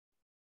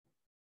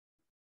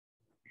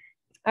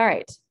All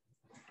right.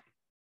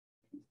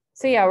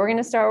 So yeah, we're going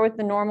to start with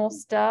the normal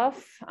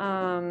stuff,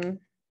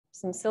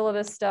 some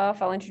syllabus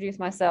stuff. I'll introduce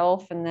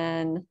myself and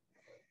then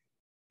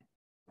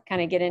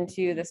kind of get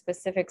into the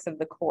specifics of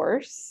the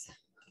course.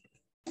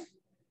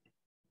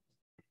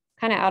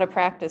 Kind of out of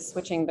practice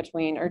switching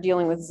between or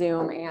dealing with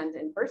Zoom and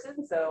in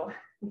person. So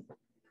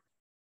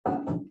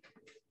this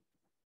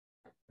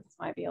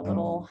might be a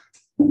little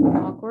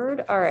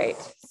awkward. All right,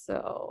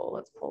 so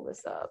let's pull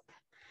this up.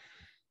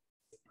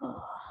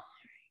 Oh.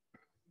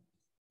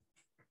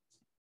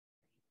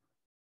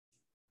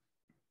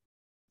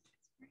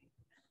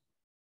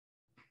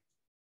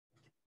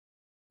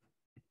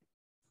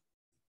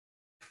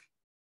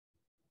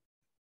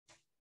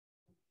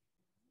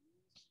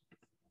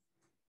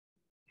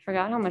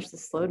 Forgot how much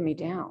this slowed me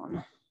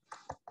down.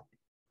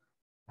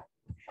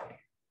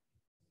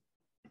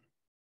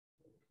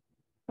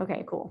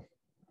 Okay, cool.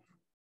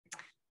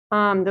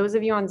 Those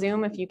of you on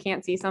Zoom, if you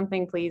can't see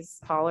something, please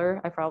holler.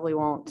 I probably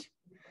won't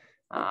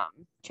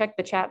check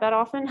the chat that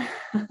often.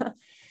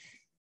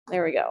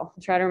 There we go.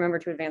 I'll try to remember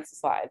to advance the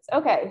slides.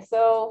 Okay,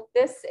 so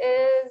this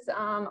is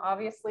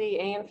obviously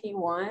A&P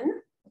 1,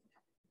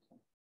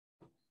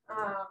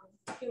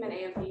 human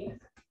A&P.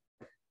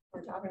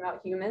 We're talking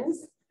about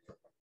humans.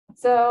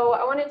 So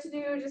I wanted to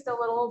do just a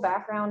little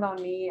background on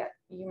me.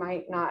 You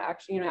might not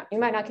actually, you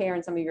might not care,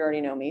 and some of you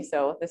already know me,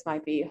 so this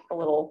might be a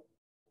little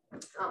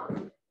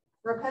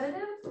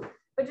repetitive,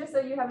 but just so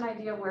you have an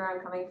idea of where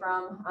I'm coming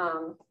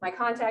from. My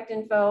contact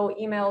info,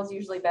 email is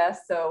usually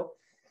best. So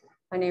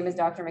my name is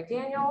Dr.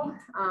 McDaniel.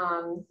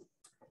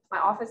 My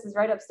office is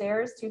right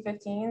upstairs,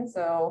 215,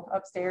 so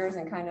upstairs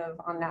and kind of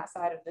on that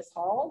side of this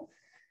hall.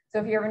 So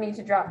if you ever need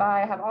to drop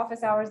by, I have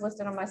office hours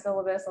listed on my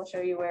syllabus. I'll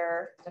show you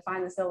where to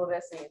find the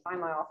syllabus and you can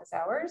find my office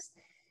hours.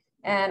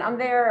 And I'm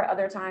there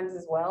other times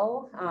as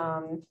well,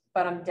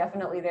 but I'm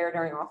definitely there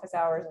during office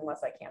hours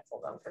unless I cancel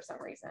them for some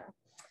reason.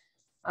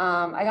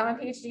 I got my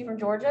PhD from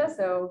Georgia,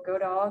 so go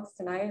Dogs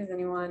tonight. Is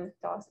anyone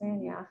Dogs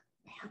fan? Yeah,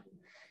 man.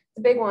 It's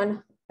a big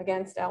one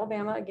against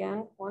Alabama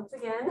again, once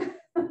again.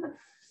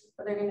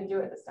 But they're going to do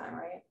it this time,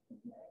 right?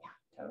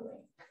 Yeah, totally.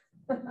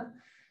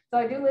 So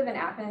I do live in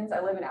Athens.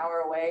 I live an hour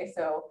away,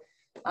 so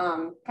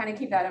kind of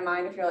keep that in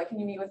mind. If you're like, can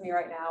you meet with me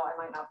right now? I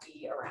might not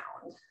be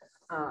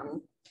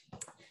around.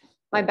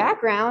 My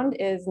background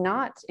is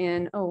not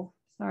in, oh,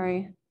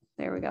 sorry.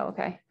 There we go,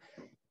 okay.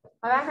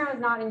 My background is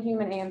not in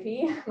human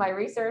A&P. My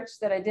research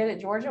that I did at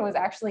Georgia was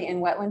actually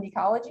in wetland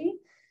ecology.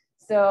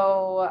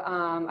 So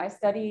I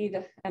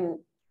studied, and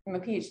my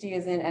PhD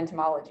is in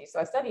entomology. So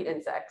I studied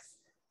insects.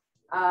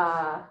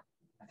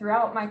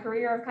 Throughout my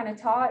career, I've kind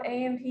of taught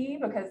A&P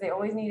because they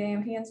always need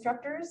A&P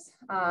instructors.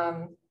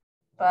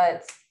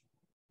 But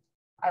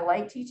I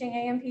like teaching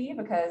A&P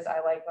because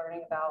I like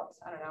learning about,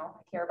 I don't know,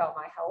 I care about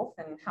my health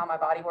and how my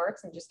body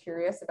works. I'm just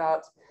curious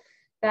about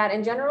that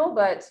in general,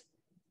 but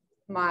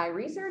my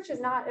research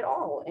is not at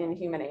all in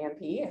human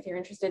A&P. If you're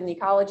interested in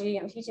ecology,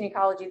 I'm teaching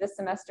ecology this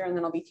semester, and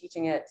then I'll be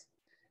teaching it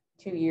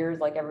 2 years,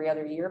 like every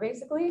other year,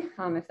 basically,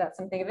 if that's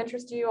something of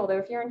interest to you. Although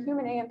if you're in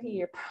human A&P,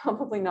 you're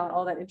probably not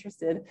all that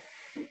interested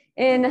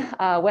in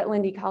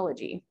wetland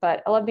ecology.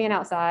 But I love being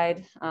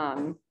outside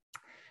and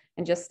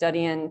just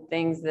studying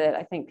things that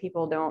I think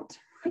people don't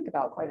think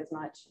about quite as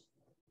much.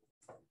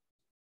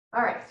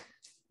 All right.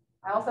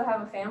 I also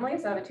have a family,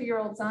 so I have a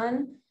 2-year-old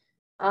son,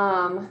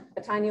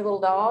 a tiny little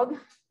dog,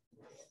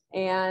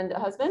 and a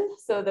husband.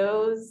 So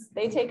those,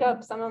 they take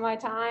up some of my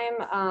time.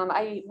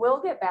 I will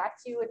get back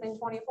to you within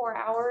 24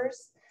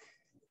 hours.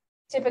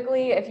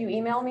 Typically, if you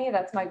email me,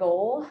 that's my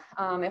goal.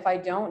 If I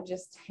don't,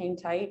 just hang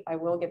tight. I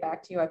will get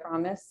back to you, I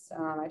promise.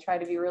 I try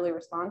to be really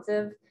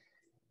responsive,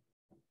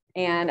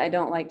 and I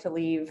don't like to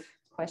leave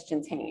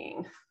questions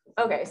hanging.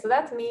 Okay, so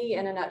that's me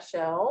in a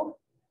nutshell.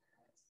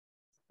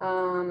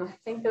 I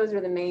think those are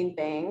the main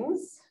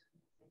things.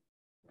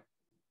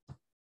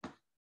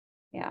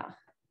 Yeah.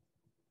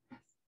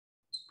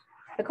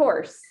 The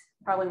course,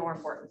 probably more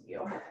important to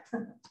you.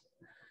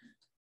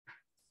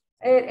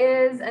 It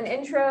is an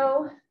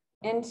intro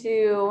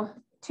into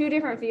 2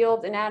 different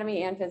fields,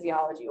 anatomy and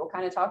physiology. We'll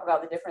kind of talk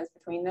about the difference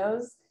between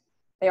those.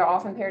 They are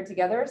often paired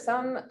together.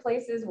 Some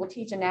places will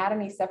teach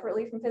anatomy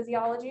separately from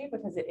physiology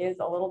because it is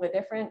a little bit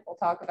different. We'll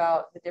talk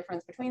about the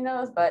difference between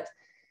those, but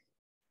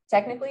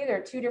technically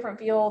they're 2 different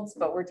fields,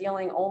 but we're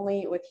dealing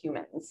only with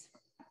humans.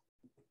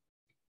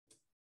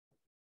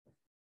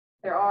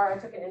 I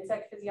took an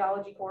insect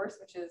physiology course,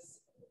 which is,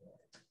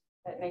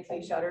 that makes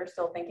me shudder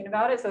still thinking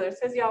about it. So there's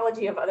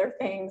physiology of other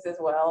things as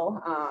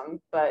well,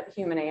 but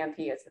human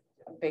A&P is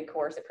a big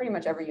course at pretty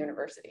much every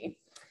university.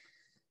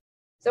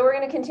 So we're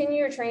going to continue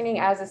your training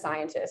as a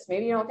scientist.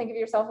 Maybe you don't think of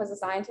yourself as a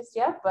scientist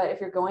yet, but if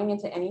you're going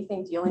into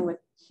anything dealing with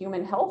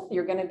human health,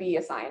 you're going to be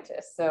a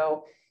scientist.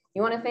 So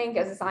you want to think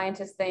as a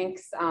scientist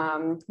thinks,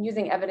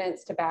 using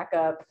evidence to back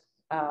up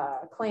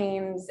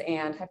claims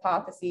and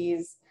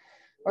hypotheses.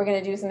 We're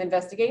going to do some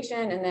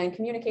investigation, and then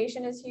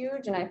communication is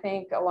huge. And I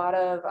think a lot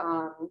of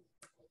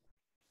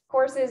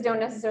Courses don't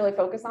necessarily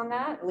focus on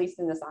that, at least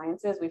in the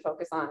sciences. We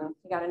focus on,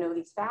 you got to know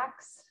these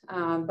facts,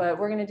 but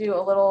we're going to do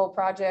a little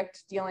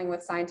project dealing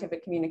with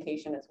scientific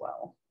communication as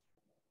well.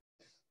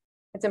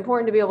 It's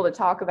important to be able to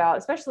talk about,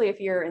 especially if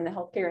you're in the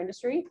healthcare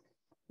industry,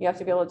 you have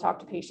to be able to talk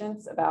to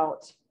patients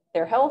about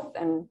their health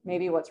and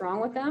maybe what's wrong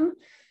with them.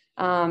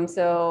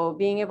 So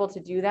being able to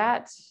do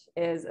that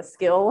is a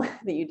skill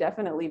that you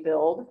definitely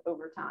build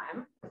over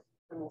time.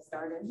 And we'll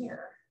start in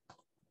here.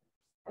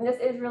 And this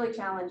is really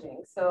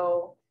challenging.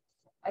 So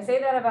I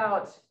say that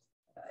about,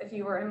 if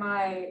you were in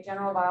my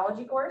general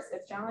biology course,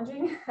 it's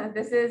challenging.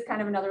 This is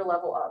kind of another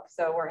level up.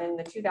 So we're in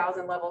the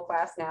 2000 level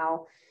class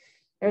now.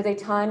 There's a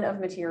ton of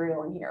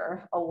material in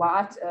here, a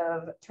lot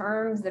of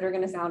terms that are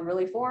going to sound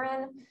really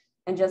foreign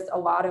and just a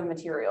lot of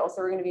material.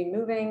 So we're going to be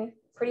moving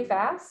pretty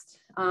fast.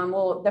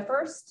 Well, the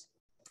first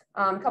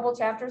couple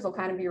chapters will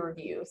kind of be a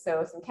review.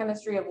 So some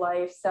chemistry of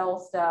life, cell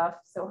stuff.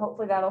 So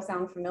hopefully that'll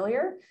sound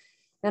familiar.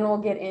 Then we'll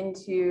get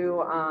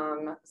into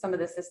some of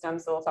the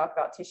systems. So we'll talk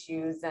about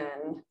tissues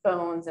and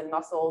bones and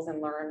muscles and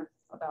learn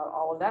about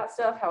all of that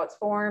stuff, how it's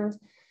formed,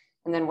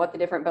 and then what the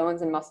different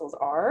bones and muscles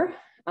are.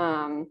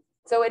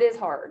 So it is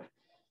hard.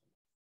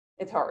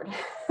 It's hard.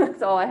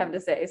 That's all I have to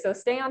say. So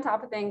stay on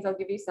top of things. I'll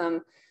give you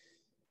some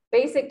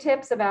basic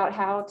tips about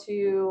how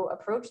to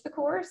approach the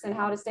course and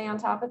how to stay on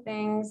top of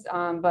things.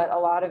 But a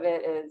lot of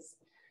it is,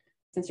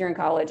 since you're in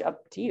college,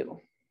 up to you.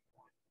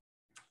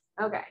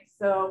 Okay,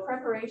 so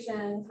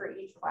preparation for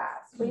each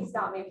class. Please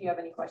stop me if you have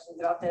any questions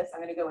about this. I'm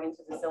going to go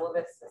into the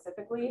syllabus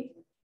specifically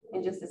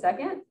in just a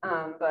second,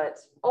 but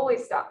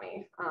always stop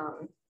me.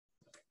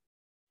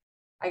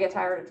 I get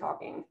tired of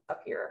talking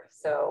up here,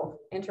 so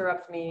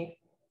interrupt me,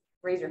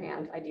 raise your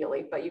hand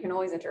ideally, but you can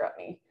always interrupt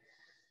me.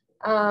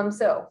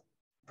 So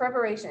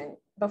preparation.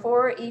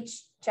 Before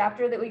each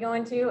chapter that we go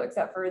into,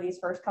 except for these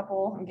first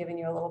couple, I'm giving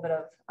you a little bit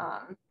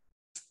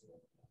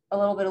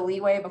of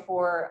leeway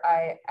before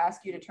I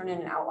ask you to turn in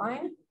an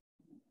outline.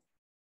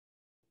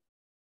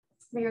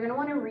 But you're going to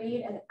want to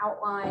read and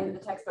outline the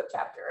textbook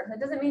chapter. That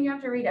doesn't mean you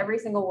have to read every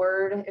single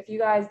word. If you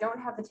guys don't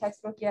have the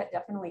textbook yet,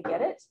 definitely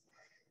get it.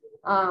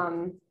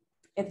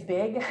 It's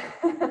big.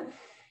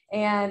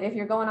 And if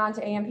you're going on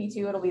to A&P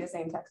 2, it'll be the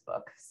same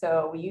textbook.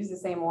 So we use the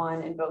same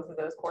one in both of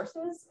those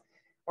courses.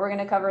 We're going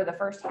to cover the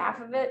first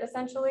half of it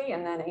essentially,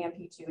 and then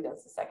A&P 2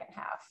 does the second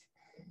half.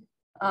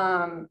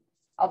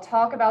 I'll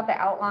talk about the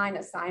outline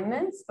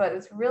assignments, but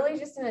it's really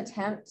just an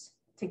attempt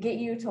to get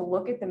you to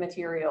look at the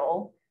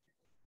material.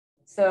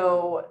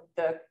 So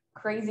the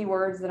crazy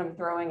words that I'm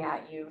throwing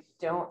at you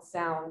don't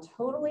sound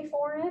totally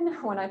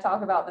foreign when I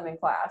talk about them in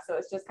class. So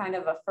it's just kind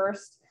of a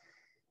first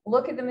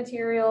look at the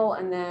material,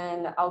 and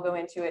then I'll go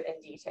into it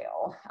in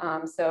detail.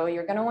 So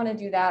you're going to want to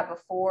do that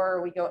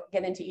before we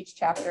get into each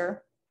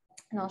chapter,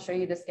 and I'll show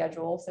you the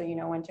schedule so you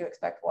know when to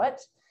expect what.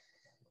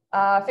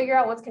 Figure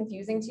out what's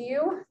confusing to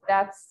you.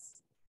 That's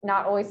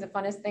not always the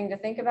funnest thing to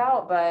think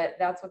about, but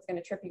that's what's going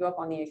to trip you up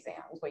on the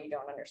exams, what you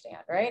don't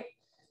understand, right?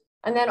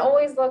 And then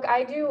always look,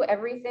 I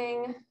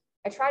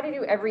try to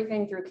do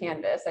everything through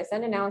Canvas. I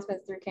send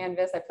announcements through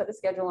Canvas. I put the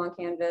schedule on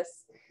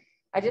Canvas.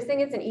 I just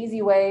think it's an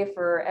easy way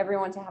for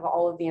everyone to have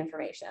all of the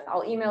information.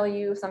 I'll email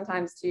you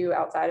sometimes too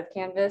outside of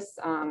Canvas.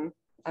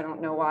 I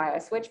don't know why I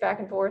switch back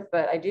and forth,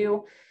 but I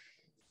do.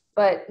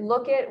 But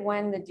look at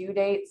when the due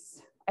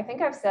dates, I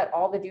think I've set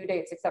all the due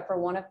dates except for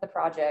one of the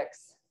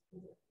projects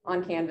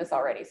on Canvas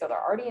already. So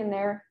they're already in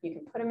there. You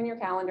can put them in your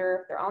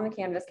calendar. They're on the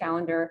Canvas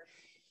calendar.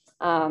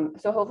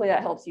 So hopefully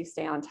that helps you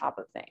stay on top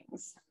of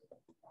things.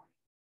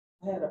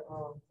 I had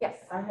yes.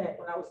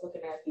 When I was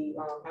looking at the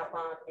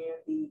outline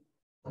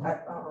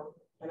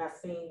and I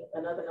seen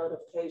another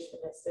notification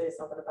that says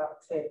something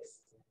about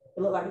text.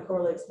 It looked like it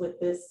correlates with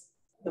the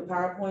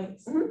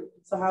PowerPoints. Mm-hmm.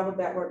 So how would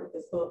that work with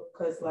this book?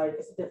 Because like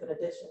it's a different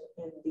edition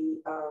in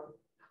the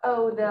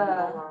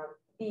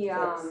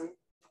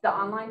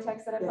online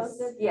text that I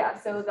posted. Yeah.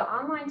 So the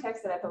online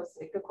text that I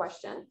posted, good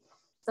question.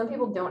 Some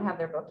people don't have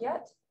their book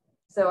yet.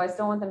 So I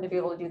still want them to be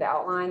able to do the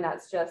outline.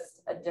 That's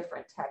just a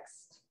different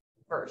text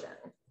version.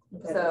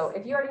 Okay. So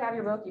if you already have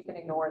your book, you can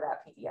ignore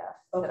that PDF.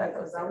 Okay,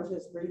 because I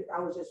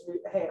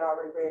had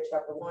already read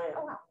chapter 1.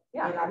 Oh, wow.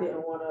 Yeah. And I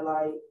didn't want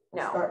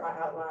to start my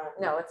outline.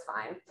 No, it's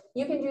fine.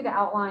 You can do the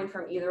outline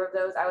from either of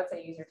those. I would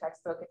say use your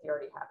textbook if you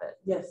already have it.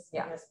 Yes.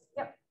 Yeah. Yes.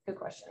 Yep. Good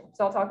question.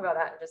 So I'll talk about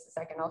that in just a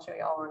second. I'll show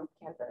you all on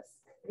Canvas.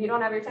 If you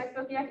don't have your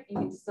textbook yet, you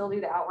can still do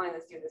the outline.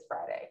 Let's do this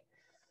Friday.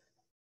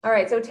 All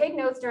right, so take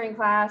notes during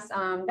class.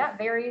 That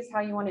varies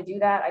how you want to do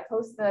that. I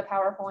post the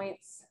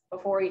PowerPoints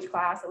before each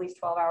class, at least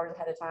 12 hours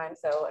ahead of time.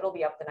 So it'll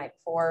be up the night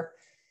before.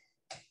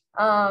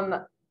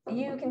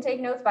 You can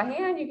take notes by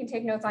hand. You can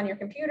take notes on your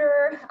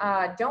computer.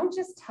 Don't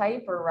just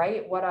type or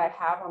write what I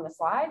have on the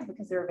slides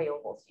because they're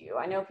available to you.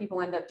 I know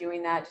people end up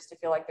doing that just to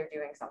feel like they're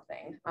doing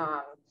something.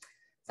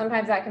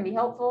 Sometimes that can be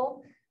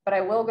helpful, but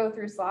I will go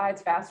through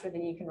slides faster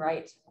than you can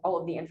write all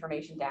of the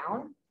information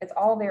down. It's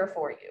all there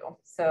for you.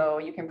 So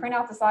you can print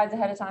out the slides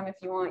ahead of time if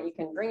you want. You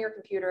can bring your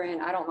computer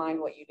in. I don't mind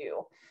what you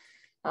do,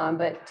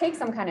 but take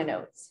some kind of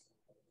notes.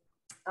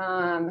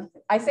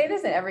 I say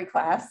this in every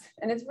class,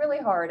 and it's really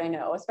hard, I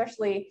know,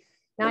 especially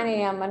 9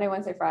 a.m. Monday,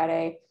 Wednesday,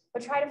 Friday,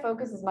 but try to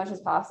focus as much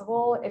as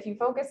possible. If you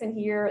focus in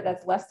here,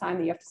 that's less time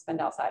that you have to spend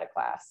outside of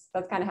class.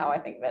 That's kind of how I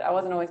think of it. I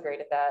wasn't always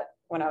great at that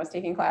when I was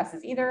taking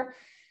classes either,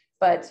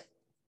 but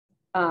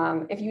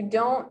if you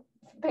don't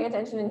pay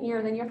attention in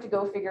here, then you have to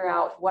go figure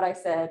out what I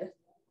said,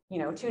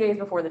 2 days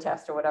before the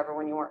test or whatever,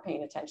 when you weren't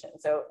paying attention.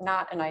 So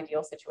not an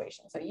ideal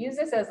situation. So use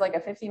this as like a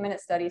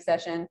 15-minute study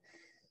session.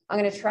 I'm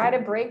going to try to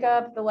break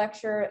up the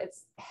lecture.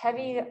 It's a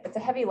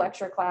heavy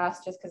lecture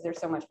class just because there's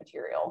so much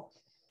material.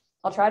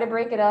 I'll try to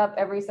break it up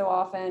every so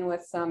often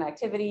with some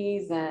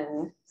activities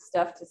and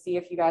stuff to see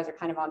if you guys are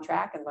kind of on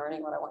track and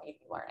learning what I want you to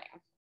be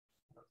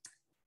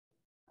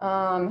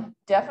learning.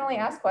 Definitely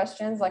ask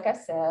questions. Like I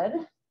said,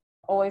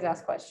 always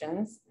ask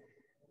questions.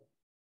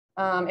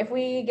 If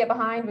we get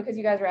behind because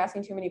you guys are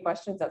asking too many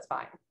questions, that's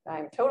fine.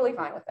 I'm totally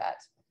fine with that.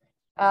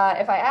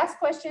 If I ask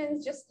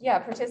questions, just,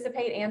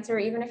 participate, answer,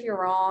 even if you're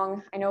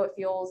wrong. I know it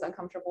feels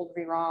uncomfortable to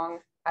be wrong.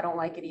 I don't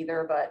like it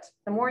either, but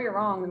the more you're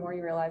wrong, the more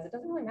you realize it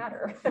doesn't really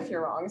matter if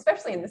you're wrong,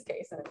 especially in this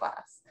case in a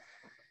class.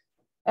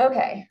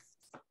 Okay.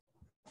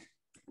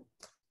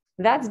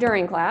 That's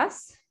during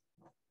class.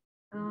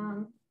 Do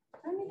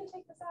I need to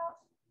take this out?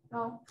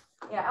 Oh,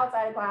 yeah,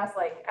 outside of class,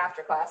 like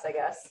after class, I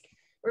guess.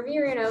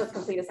 Review your notes,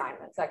 complete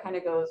assignments. That kind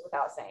of goes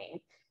without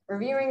saying.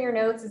 Reviewing your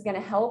notes is going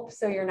to help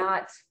so you're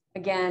not,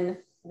 again,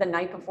 the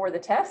night before the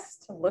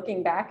test,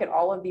 looking back at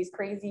all of these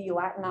crazy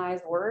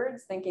Latinized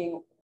words,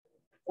 thinking,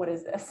 what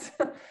is this?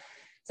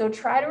 So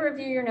try to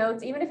review your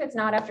notes, even if it's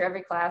not after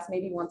every class,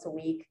 maybe once a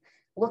week.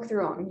 Look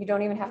through them. You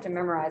don't even have to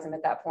memorize them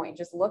at that point.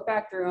 Just look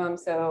back through them.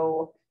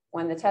 So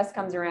when the test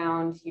comes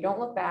around, you don't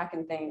look back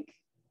and think,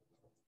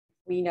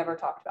 we never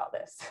talked about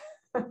this.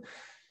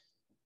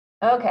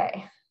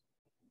 Okay.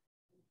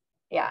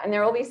 Yeah, and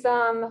there will be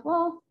some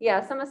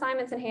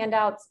assignments and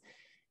handouts,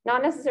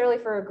 not necessarily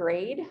for a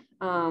grade,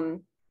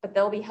 but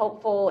they'll be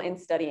helpful in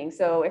studying.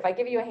 So if I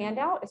give you a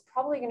handout, it's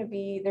probably going to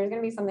be, there's going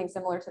to be something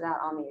similar to that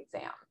on the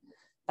exam.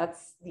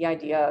 That's the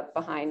idea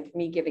behind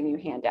me giving you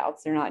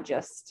handouts. They're not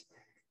just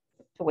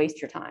to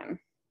waste your time.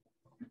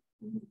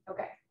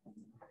 Okay.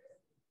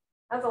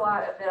 That's a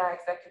lot that I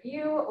expect of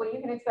you. What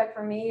you can expect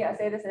from me, I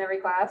say this in every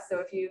class. So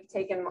if you've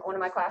taken one of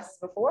my classes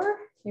before,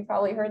 you've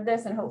probably heard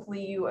this, and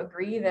hopefully you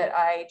agree that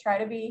I try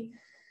to be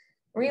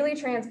really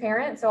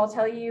transparent. So I'll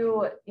tell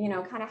you,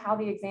 kind of how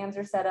the exams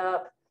are set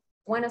up,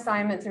 when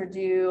assignments are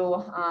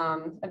due,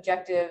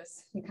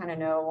 objectives, you kind of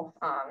know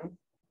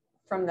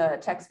from the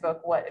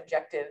textbook what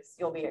objectives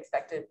you'll be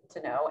expected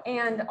to know.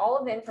 And all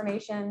of the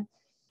information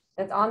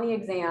that's on the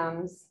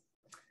exams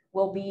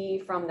will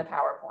be from the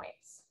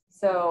PowerPoints.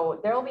 So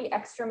there will be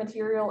extra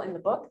material in the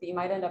book that you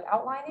might end up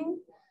outlining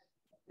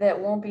that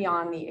won't be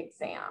on the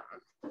exam.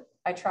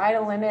 I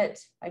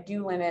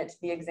do limit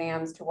the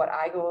exams to what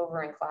I go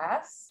over in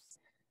class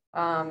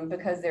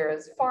because there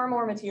is far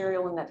more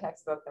material in that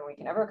textbook than we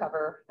can ever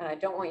cover. And I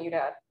don't want you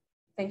to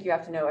think you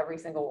have to know every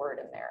single word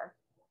in there.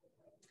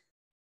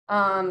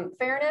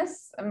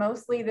 Fairness,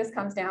 mostly this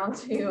comes down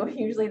to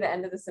usually the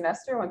end of the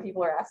semester when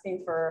people are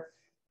asking for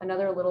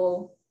another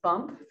little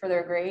bump for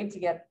their grade to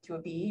get to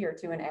a B or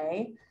to an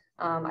A.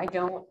 I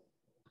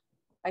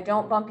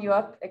don't bump you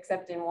up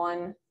except in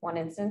one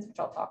instance, which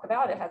I'll talk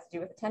about. It has to do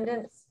with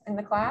attendance in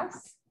the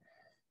class.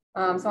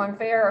 So I'm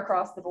fair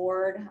across the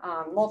board.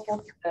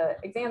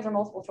 Exams are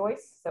multiple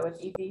choice, so it's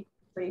easy,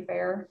 pretty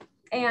fair.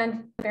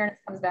 And fairness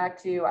comes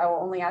back to, I will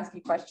only ask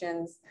you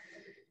questions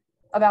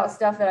about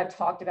stuff that I've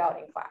talked about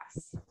in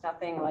class,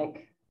 nothing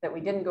like that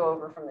we didn't go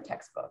over from the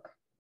textbook.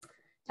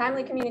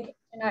 Timely communication,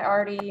 I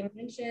already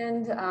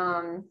mentioned.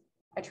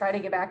 I try to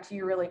get back to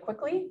you really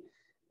quickly.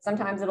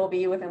 Sometimes it'll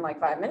be within like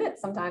 5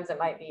 minutes. Sometimes it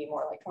might be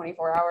more like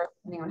 24 hours,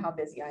 depending on how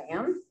busy I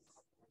am.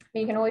 But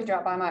you can always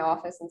drop by my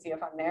office and see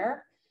if I'm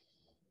there.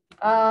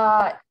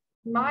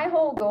 My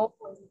whole goal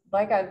is,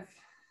 like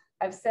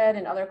I've said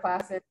in other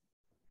classes,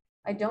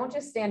 I don't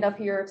just stand up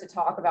here to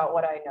talk about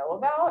what I know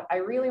about. I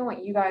really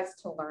want you guys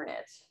to learn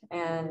it.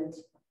 And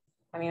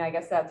I mean, I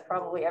guess that's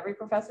probably every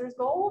professor's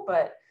goal,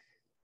 but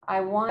I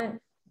want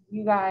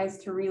you guys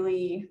to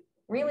really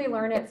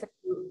learn it. So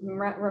you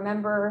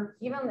remember,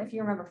 even if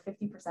you remember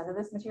 50% of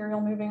this material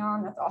moving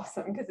on, that's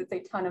awesome because it's a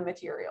ton of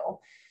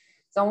material.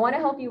 So I want to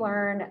help you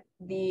learn.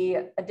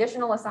 The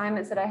additional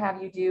assignments that I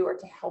have you do are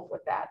to help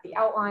with that. The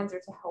outlines are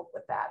to help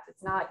with that.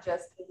 It's not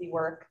just busy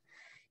work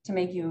to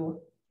make you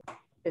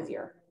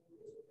busier.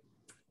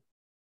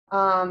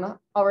 I'll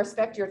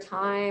respect your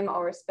time.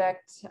 I'll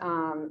respect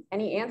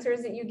any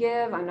answers that you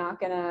give. I'm not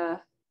going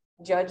to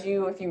judge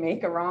you if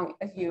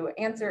you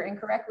answer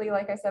incorrectly.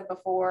 Like I said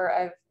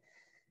before,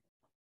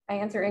 I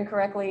answer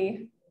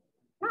incorrectly,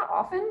 not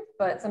often,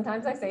 but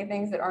sometimes I say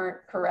things that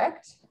aren't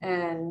correct,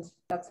 and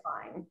that's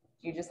fine.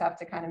 You just have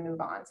to kind of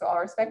move on. So I'll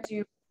respect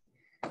you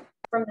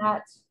from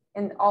that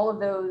in all of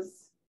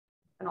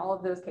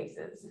those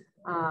cases.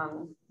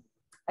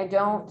 I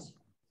don't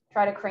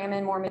try to cram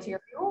in more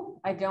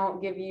material. I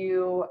don't give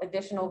you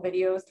additional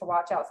videos to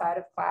watch outside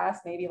of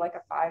class, maybe like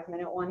a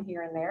 5-minute one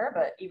here and there,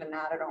 but even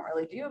that I don't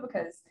really do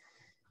because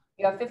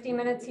you have 50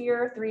 minutes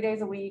here, 3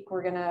 days a week.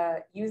 We're gonna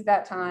use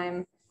that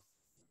time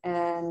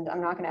And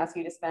I'm not going to ask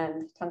you to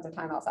spend tons of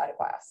time outside of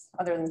class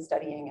other than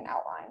studying and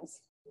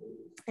outlines.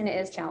 And it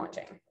is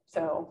challenging.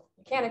 So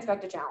you can't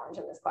expect a challenge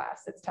in this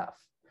class. It's tough.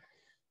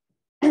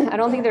 I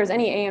don't think there's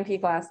any A&P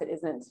class that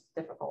isn't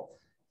difficult.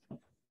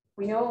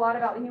 We know a lot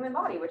about the human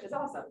body, which is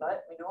awesome,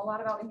 but we know a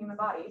lot about the human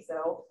body.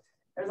 So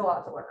there's a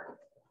lot to learn.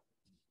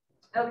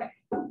 Okay.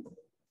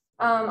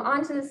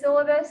 On to the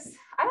syllabus.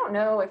 I don't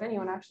know if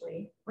anyone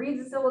actually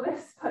reads the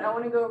syllabus, but I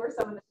want to go over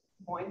some of the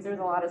points. There's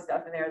a lot of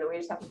stuff in there that we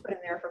just have to put in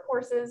there for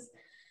courses.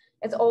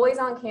 It's always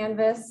on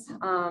Canvas.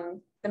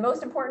 The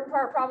most important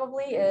part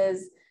probably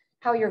is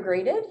how you're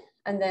graded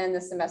and then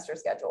the semester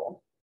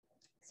schedule.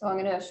 So I'm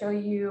going to show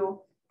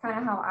you kind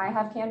of how I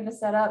have Canvas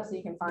set up so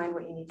you can find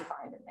what you need to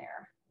find in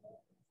there.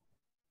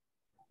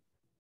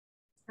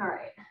 All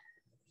right.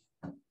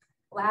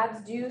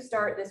 Labs do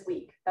start this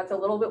week. That's a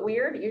little bit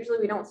weird. Usually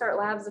we don't start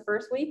labs the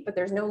first week, but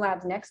there's no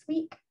labs next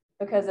week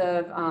because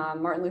of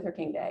Martin Luther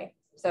King Day.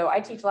 So I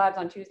teach labs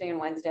on Tuesday and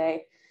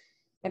Wednesday.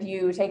 If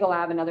you take a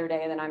lab another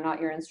day, then I'm not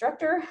your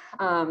instructor.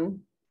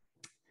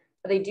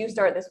 But they do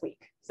start this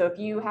week. So if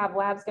you have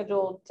lab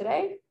scheduled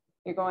today,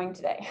 you're going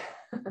today.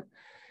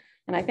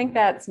 And I think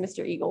that's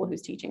Mr. Eagle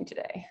who's teaching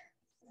today.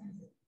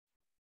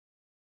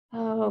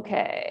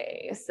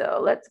 Okay, so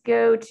let's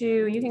go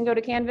to, you can go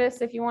to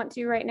Canvas if you want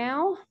to right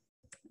now.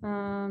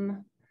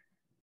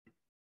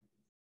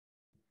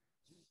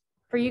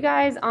 For you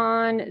guys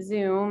on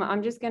Zoom,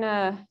 I'm just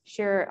gonna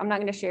share, I'm not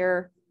gonna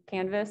share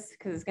Canvas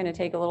because it's gonna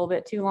take a little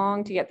bit too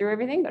long to get through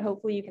everything, but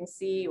hopefully you can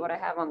see what I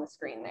have on the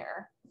screen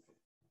there.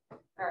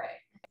 All right.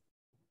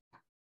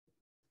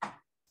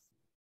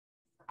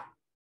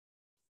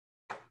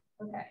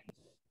 Okay.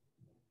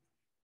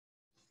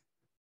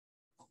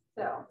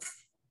 So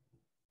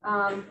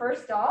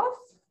first off,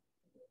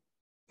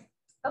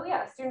 oh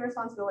yeah, student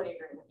responsibility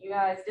agreement. You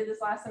guys did this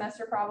last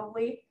semester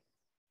probably.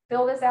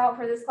 Fill this out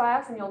for this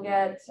class and you'll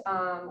get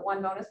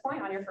 1 bonus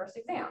point on your first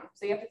exam.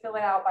 So you have to fill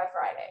it out by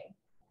Friday.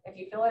 If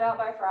you fill it out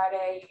by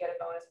Friday, you get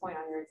a bonus point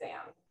on your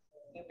exam.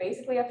 You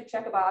basically have to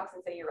check a box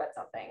and say you read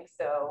something.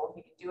 So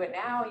you can do it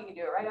now, you can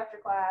do it right after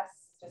class,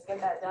 just get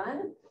that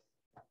done.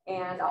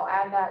 And I'll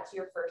add that to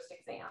your first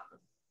exam.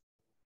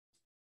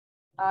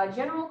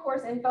 General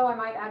course info, I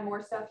might add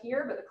more stuff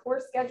here, but the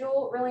course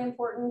schedule, really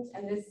important,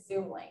 and this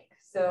Zoom link.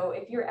 So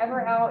if you're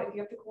ever out, if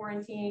you have to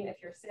quarantine, if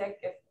you're sick,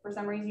 if for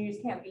some reason you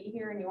just can't be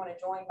here and you want to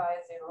join via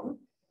Zoom,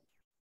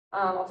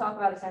 I'll talk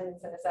about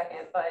attendance in a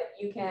second, but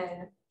you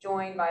can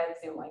join via the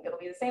Zoom link. It'll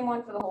be the same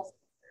one for the whole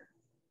semester.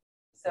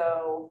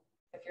 So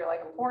if you're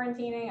like, I'm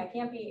quarantining, I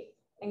can't be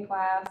in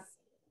class,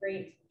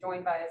 great,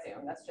 join via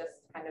Zoom. That's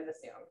just kind of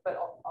assumed, but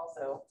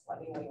also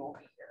let me know you won't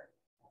be here.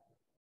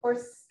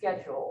 Course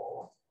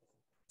schedule.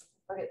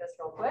 Look at this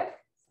real quick.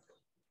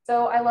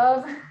 So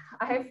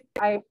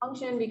I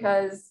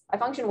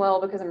function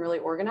well because I'm really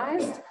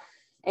organized,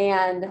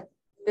 and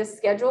this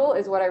schedule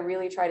is what I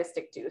really try to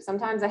stick to.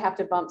 Sometimes I have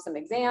to bump some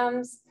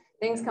exams,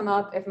 things come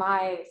up. If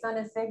my son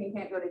is sick and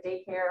can't go to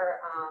daycare,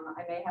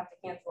 I may have to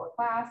cancel a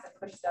class and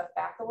push stuff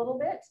back a little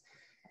bit.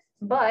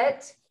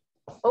 But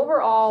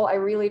overall, I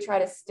really try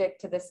to stick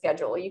to this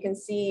schedule. You can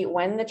see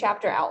when the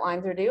chapter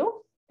outlines are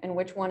due and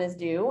which one is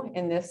due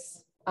in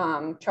this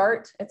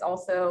chart. It's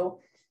also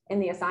in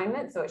the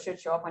assignment, so it should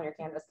show up on your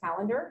Canvas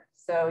calendar.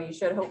 So you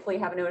should hopefully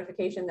have a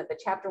notification that the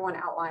chapter 1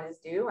 outline is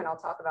due, and I'll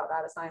talk about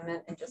that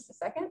assignment in just a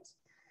second.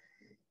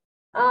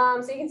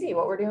 So you can see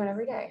what we're doing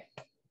every day.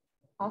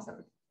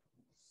 Awesome.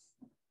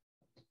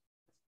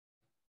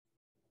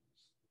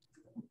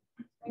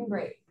 Spring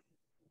break.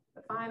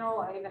 The final,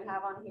 I even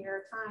have on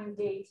here time,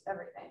 date,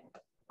 everything.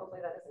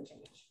 Hopefully that doesn't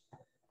change.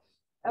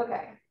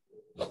 Okay.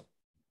 So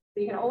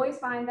you can always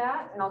find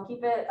that, and I'll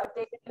keep it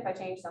updated if I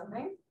change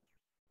something.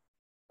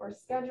 For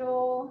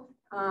schedule,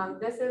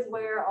 this is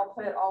where I'll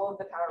put all of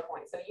the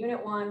PowerPoint. So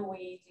unit 1,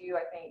 we do,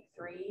 I think,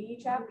 3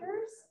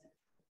 chapters.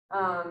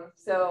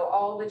 So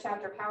all the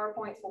chapter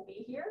PowerPoints will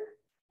be here.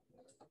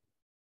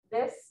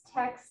 This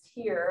text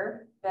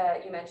here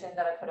that you mentioned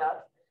that I put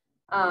up,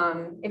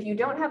 if you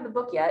don't have the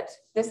book yet,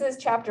 this is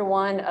chapter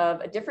 1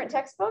 of a different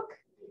textbook,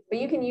 but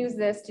you can use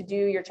this to do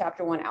your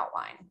chapter 1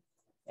 outline.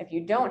 If you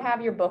don't have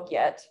your book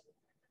yet,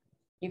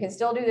 you can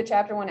still do the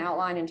chapter 1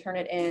 outline and turn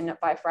it in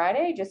by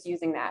Friday, just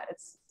using that.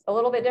 It's a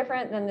little bit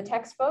different than the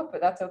textbook, but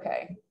that's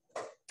okay.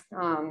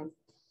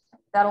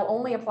 That'll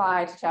only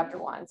apply to chapter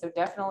 1. So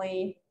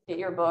definitely get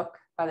your book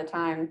by the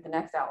time the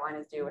next outline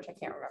is due, which I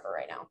can't remember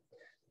right now,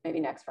 maybe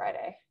next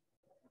Friday.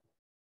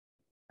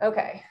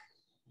 Okay.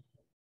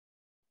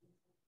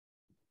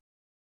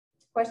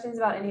 Questions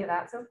about any of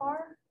that so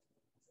far?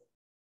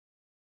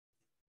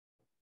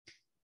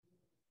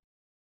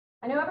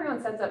 I know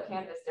everyone sets up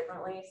Canvas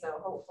differently,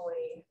 so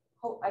hopefully,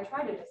 I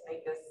try to just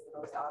make this the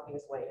most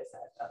obvious way to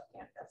set up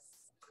Canvas.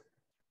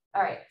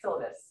 All right,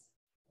 syllabus.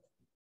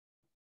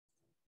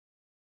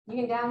 You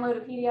can download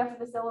a PDF of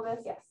the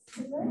syllabus, yes.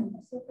 Is there a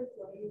specific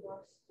way you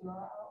want to do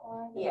our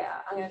outline?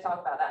 Yeah, I'm going to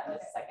talk about that in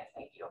just a second,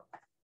 thank you.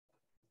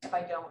 If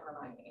I don't,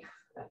 remind me.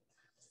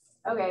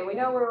 Okay, we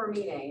know where we're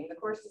meeting. The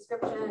course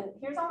description,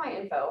 here's all my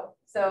info.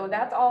 So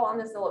that's all on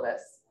the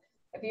syllabus.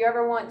 If you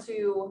ever want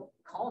to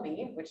call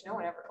me, which no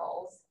one ever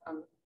calls,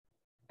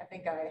 I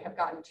think I have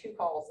gotten 2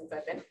 calls since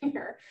I've been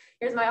here.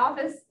 Here's my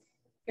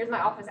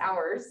office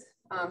hours.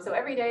 So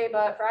every day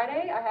but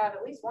Friday, I have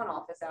at least 1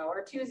 office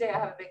hour. Tuesday, I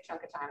have a big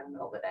chunk of time in the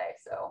middle of the day,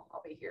 so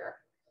I'll be here.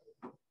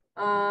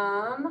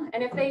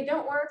 And if they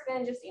don't work,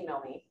 then just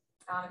email me.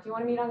 If you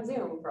want to meet on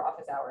Zoom for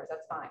office hours,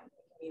 that's fine. You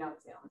can meet on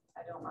Zoom.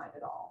 I don't mind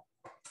at all.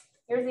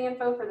 Here's the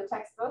info for the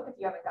textbook if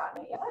you haven't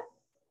gotten it yet.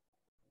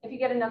 If you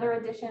get another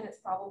edition, it's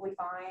probably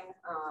fine.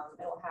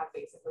 It'll have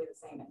basically the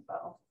same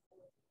info.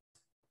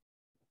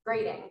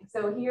 Grading.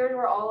 So here's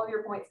where all of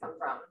your points come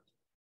from.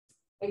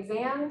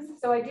 Exams.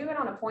 So I do it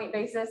on a point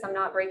basis. I'm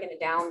not breaking it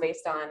down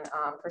based on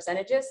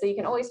percentages. So you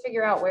can always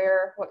figure out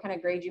what kind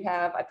of grade you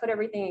have. I put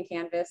everything in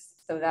Canvas,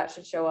 so that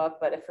should show up.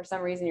 But if for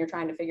some reason you're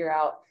trying to figure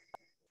out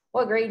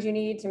what grade you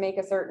need to make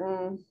a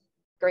certain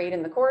grade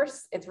in the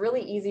course, it's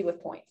really easy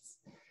with points.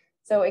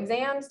 So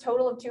exams,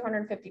 total of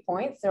 250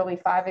 points. There'll be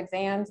 5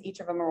 exams.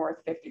 Each of them are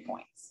worth 50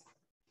 points.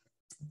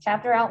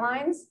 Chapter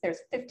outlines, there's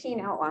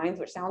 15 outlines,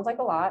 which sounds like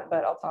a lot,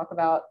 but I'll talk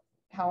about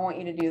how I want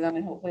you to do them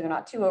and hopefully they're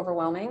not too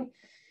overwhelming.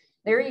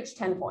 They're each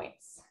 10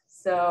 points.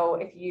 So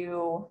if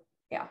you,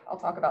 I'll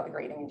talk about the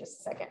grading in just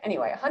a second.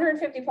 Anyway,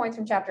 150 points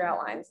from chapter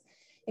outlines.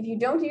 If you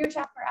don't do your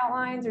chapter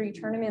outlines or you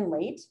turn them in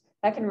late,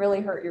 that can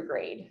really hurt your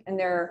grade. And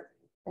they're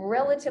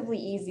relatively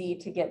easy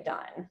to get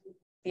done.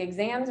 The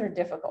exams are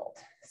difficult.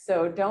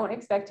 So don't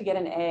expect to get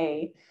an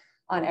A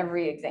on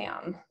every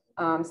exam.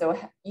 So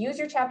use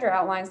your chapter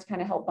outlines to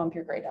kind of help bump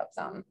your grade up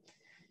some.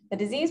 The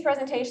disease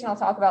presentation I'll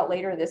talk about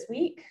later this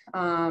week.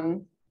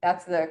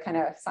 That's the kind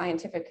of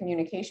scientific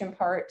communication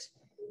part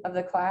of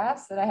the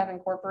class that I have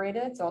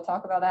incorporated. So I'll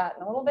talk about that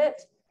in a little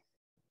bit.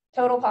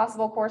 Total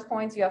possible course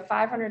points. You have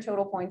 500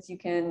 total points you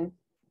can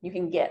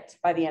get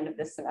by the end of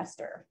this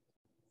semester.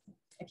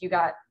 If you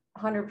got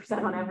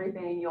 100% on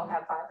everything, you'll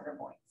have 500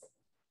 points.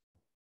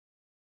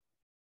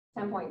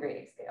 10-point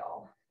grading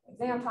scale.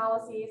 Exam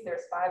policies,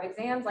 there's 5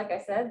 exams. Like I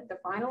said, the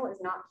final is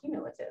not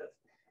cumulative.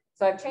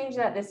 So I've changed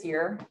that this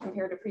year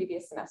compared to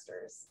previous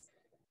semesters.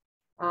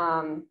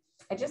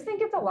 I just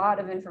think it's a lot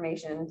of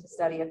information to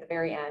study at the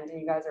very end, and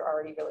you guys are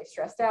already really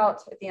stressed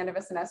out at the end of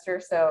a semester.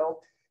 So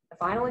the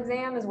final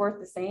exam is worth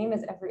the same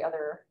as every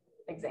other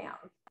exam.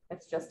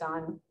 It's just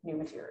on new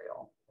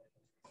material.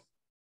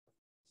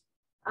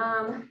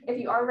 If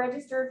you are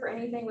registered for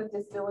anything with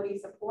disability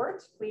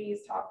support, please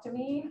talk to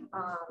me,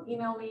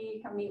 email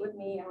me, come meet with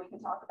me, and we can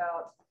talk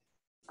about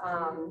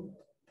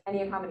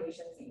any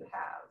accommodations that you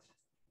have.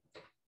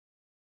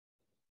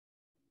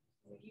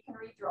 You can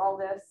read through all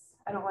this.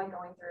 I don't like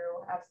going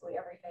through absolutely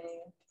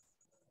everything.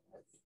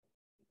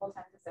 People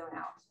tend to zone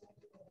out.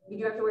 You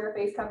do have to wear a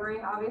face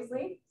covering,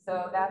 obviously.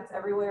 So that's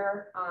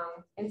everywhere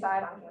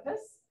inside on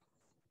campus.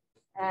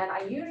 And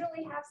I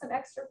usually have some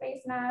extra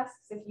face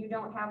masks if you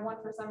don't have one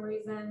for some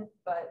reason,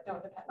 but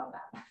don't depend on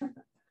that.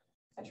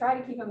 I try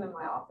to keep them in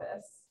my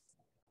office.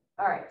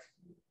 All right,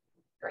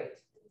 great.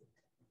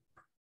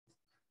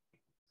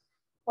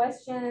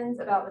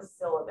 Questions about the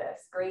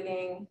syllabus,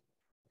 grading,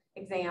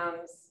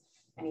 exams,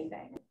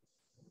 anything?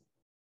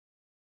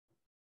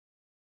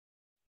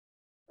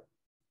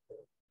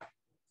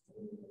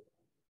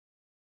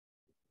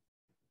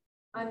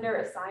 Under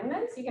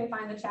assignments, you can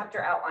find the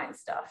chapter outline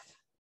stuff.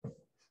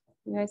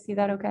 You guys see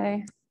that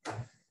okay?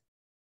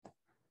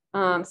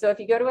 So if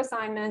you go to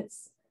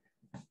assignments,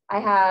 I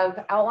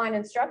have outline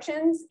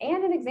instructions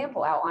and an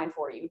example outline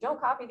for you. Don't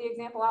copy the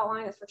example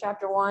outline, it's for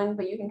chapter 1,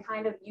 but you can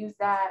kind of use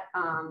that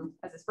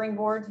as a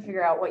springboard to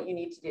figure out what you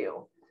need to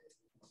do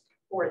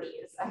for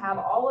these. I have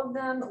all of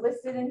them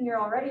listed in here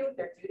already with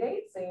their due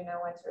dates, so you know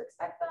when to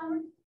expect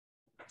them.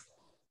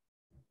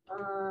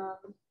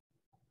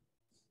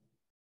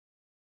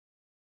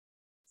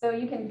 So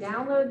you can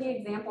download the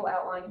example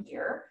outline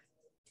here.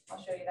 I'll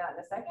show you that in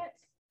a second.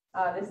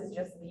 This is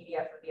just the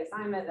PDF of the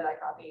assignment that I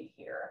copied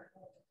here.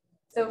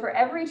 So for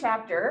every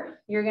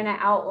chapter, you're going to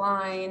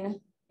outline,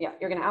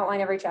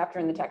 every chapter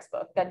in the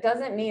textbook. That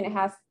doesn't mean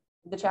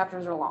the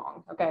chapters are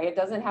long, okay? It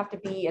doesn't have to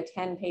be a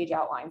 10-page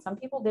outline. Some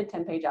people did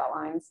 10-page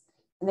outlines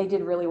and they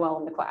did really well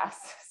in the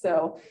class.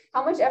 So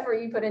how much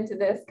effort you put into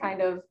this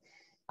kind of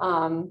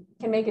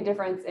can make a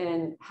difference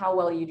in how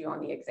well you do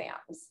on the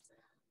exams.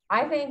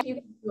 I think you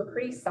can do a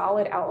pretty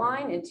solid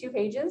outline in 2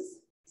 pages.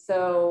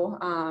 So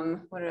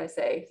what did I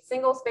say?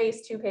 Single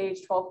space,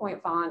 2-page,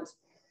 12-point font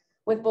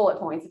with bullet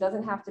points. It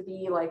doesn't have to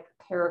be like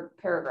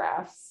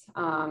paragraphs.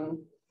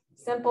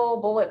 Simple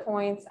bullet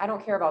points. I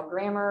don't care about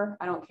grammar.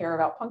 I don't care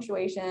about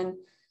punctuation.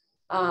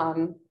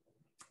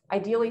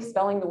 Ideally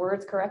spelling the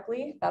words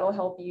correctly. That'll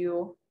help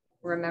you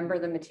remember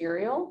the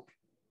material.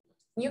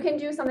 You can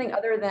do something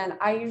other than,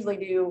 I usually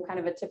do kind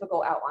of a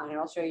typical outline, and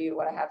I'll show you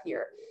what I have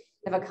here.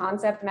 If a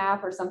concept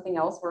map or something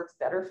else works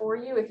better for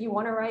you, if you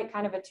want to write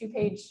kind of a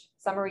 2-page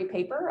summary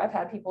paper, I've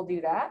had people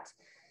do that.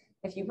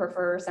 If you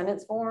prefer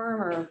sentence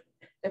form, or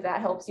if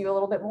that helps you a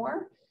little bit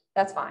more,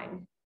 that's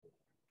fine.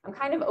 I'm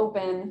kind of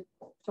open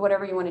to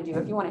whatever you want to do.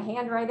 If you want to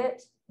handwrite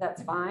it,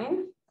 that's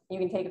fine. You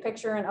can take a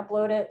picture and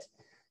upload it.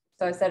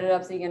 So I set it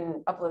up so you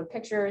can upload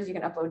pictures, you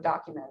can upload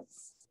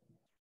documents.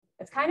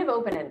 It's kind of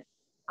open-ended.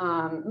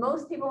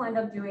 Most people end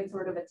up doing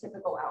sort of a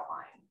typical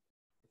outline.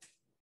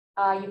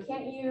 You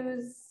can't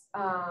use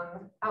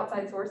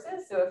outside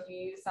sources. So if you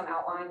use some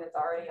outline that's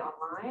already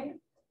online,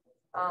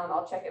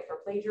 I'll check it for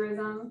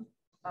plagiarism,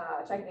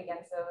 check it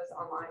against those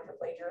online for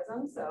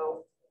plagiarism.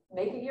 So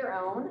make it your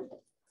own.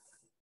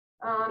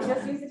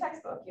 Just use the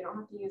textbook. You don't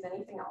have to use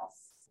anything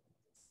else.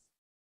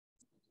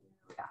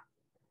 Yeah.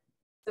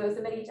 So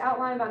submit each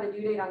outline by the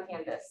due date on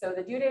Canvas. So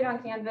the due date on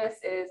Canvas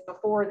is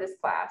before this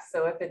class.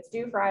 So if it's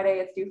due Friday,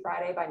 it's due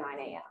Friday by 9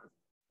 a.m.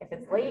 If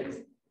it's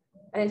late,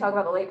 I didn't talk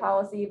about the late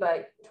policy,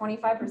 but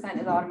 25%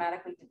 is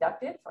automatically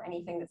deducted for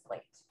anything that's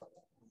late.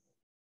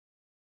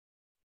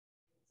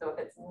 So if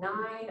it's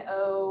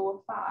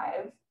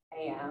 9:05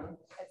 a.m.,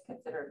 it's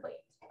considered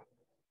late.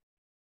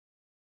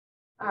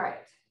 All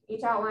right,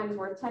 each outline is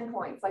worth 10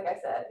 points, like I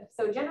said.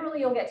 So generally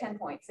you'll get 10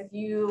 points. If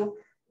you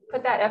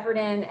put that effort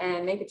in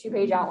and make a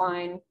 2-page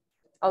outline,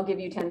 I'll give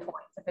you 10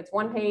 points. If it's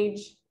 1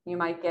 page, you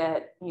might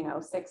get,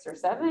 6 or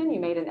 7.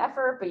 You made an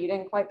effort, but you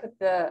didn't quite put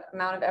the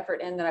amount of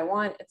effort in that I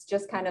want. It's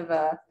just kind of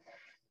a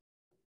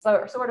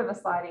sort of a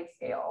sliding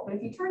scale. But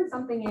if you turn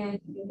something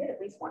in, you can get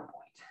at least 1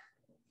 point.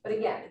 But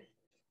again,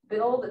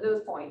 build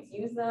those points,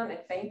 use them and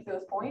bank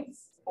those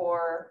points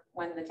for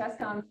when the test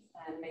comes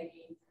and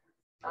maybe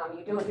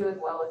you don't do as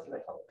well as you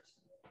had hoped.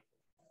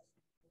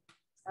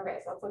 Okay,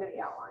 so let's look at the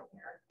outline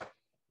here.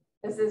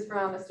 This is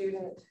from a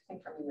student, I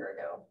think from a year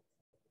ago.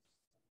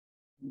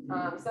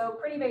 So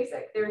pretty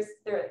basic.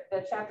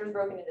 The chapter is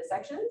broken into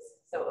sections.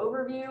 So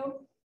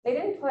overview, they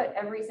didn't put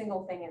every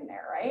single thing in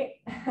there, right?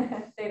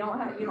 You don't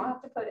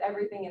have to put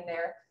everything in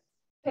there.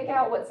 Pick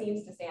out what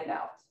seems to stand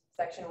out.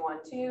 Section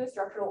 1, 2,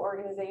 structural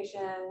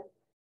organization.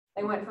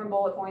 They went from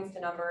bullet points to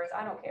numbers.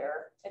 I don't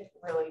care. It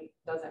really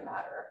doesn't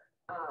matter.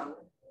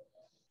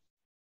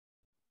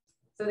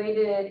 So they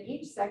did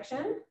each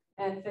section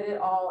and fit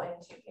it all in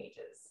 2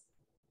 pages.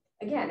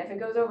 Again, if it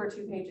goes over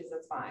 2 pages,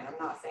 that's fine. I'm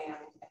not saying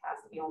it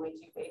has to be only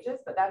 2 pages,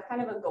 but that's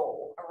kind of a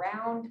goal,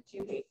 around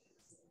 2 pages.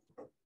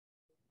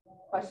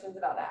 Questions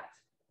about that?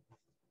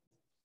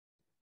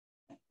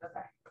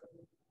 Okay.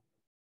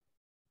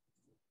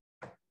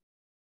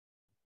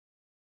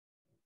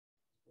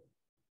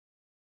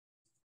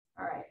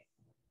 All right.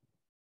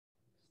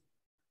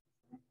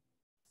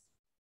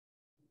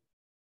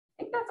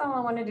 I think that's all I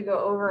wanted to go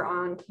over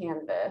on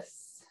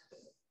Canvas.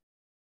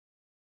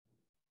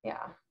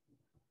 Yeah.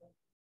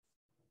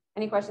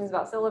 Any questions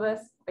about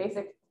syllabus?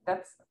 Basic,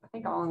 that's I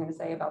think all I'm going to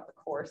say about the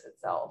course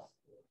itself.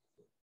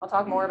 I'll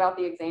talk more about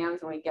the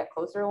exams when we get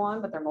closer to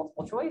one, but they're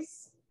multiple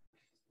choice.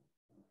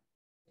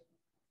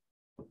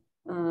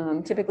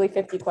 Typically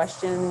 50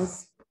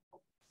 questions,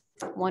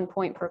 1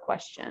 point per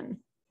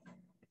question.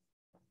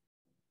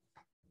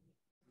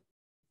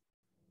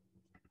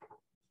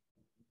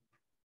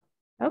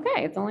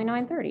 Okay, it's only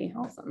 9:30.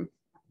 Awesome.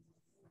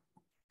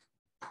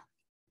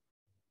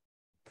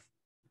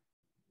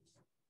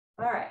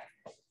 All right.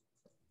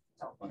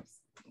 Oh,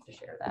 let's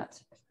share that.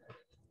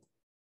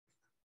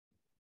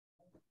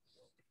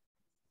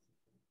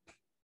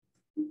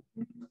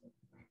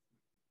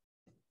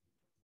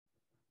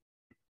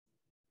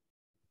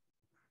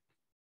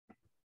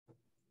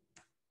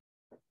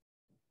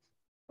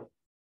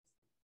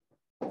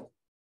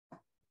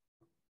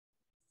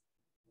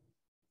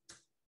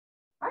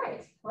 All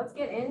right, let's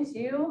get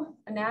into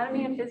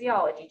anatomy and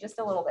physiology just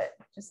a little bit,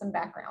 just some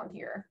background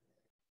here.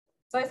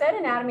 So I said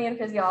anatomy and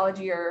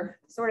physiology are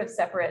sort of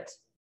separate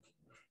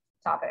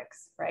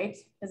topics, right?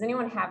 Does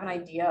anyone have an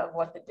idea of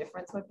what the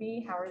difference would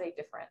be? How are they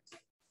different?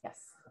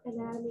 Yes.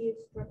 Anatomy is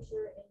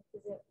structure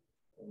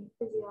and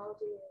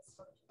physiology is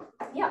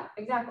function. Yeah,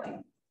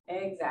 exactly.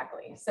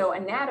 Exactly. So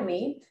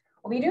anatomy,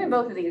 we'll be doing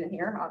both of these in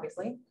here,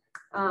 obviously.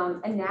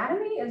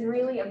 Anatomy is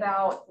really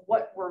about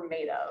what we're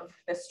made of,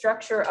 the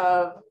structure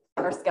of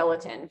our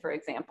skeleton, for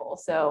example.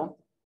 So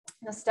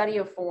the study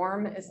of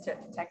form is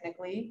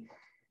technically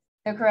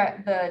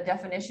the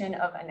definition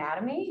of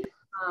anatomy.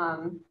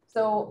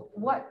 So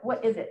what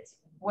is it?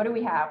 What do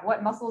we have?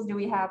 What muscles do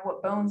we have?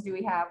 What bones do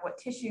we have? What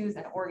tissues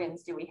and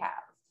organs do we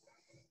have?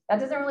 That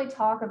doesn't really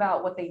talk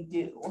about what they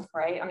do,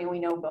 right? I mean, we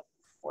know both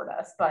support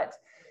us, but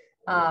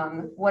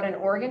what an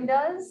organ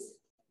does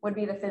would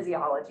be the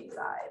physiology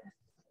side.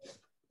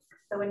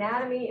 So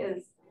anatomy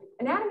is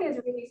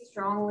really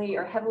strongly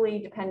or heavily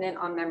dependent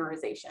on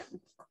memorization.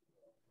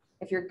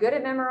 If you're good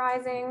at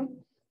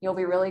memorizing, you'll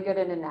be really good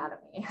at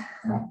anatomy.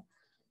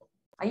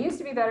 I used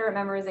to be better at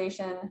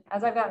memorization.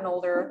 As I've gotten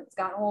older, it's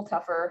gotten a little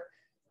tougher.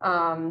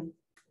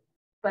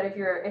 But if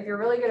you're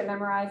really good at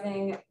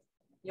memorizing,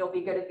 you'll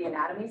be good at the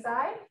anatomy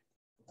side.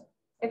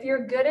 If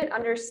you're good at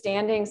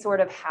understanding sort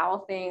of how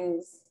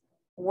things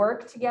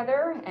work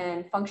together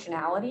and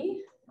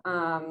functionality,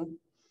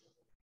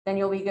 then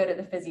you'll be good at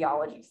the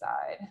physiology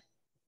side.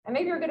 And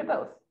maybe you're good at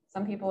both. A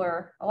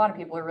lot of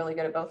people are really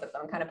good at both of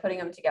them, kind of putting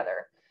them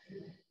together.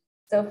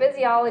 So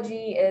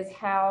physiology is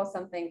how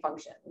something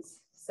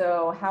functions.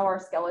 So how our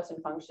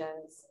skeleton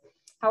functions,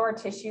 how our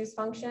tissues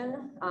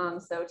function.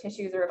 So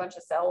tissues are a bunch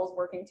of cells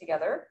working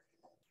together.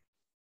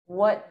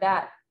 What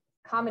that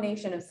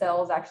combination of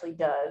cells actually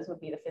does would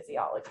be the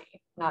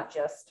physiology, not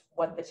just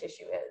what the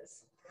tissue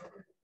is.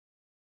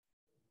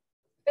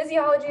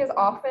 Physiology is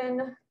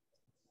often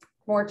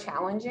more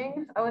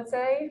challenging, I would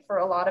say, for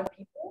a lot of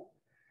people,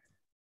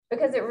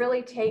 because it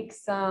really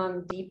takes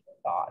some deep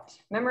thought.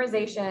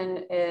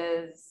 Memorization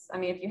is, I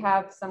mean, if you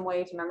have some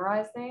way to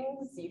memorize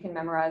things, you can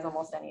memorize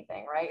almost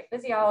anything, right?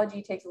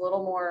 Physiology takes a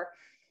little more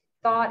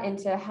thought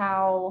into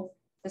how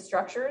the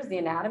structures, the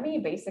anatomy,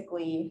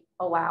 basically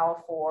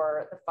allow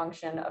for the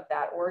function of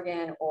that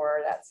organ or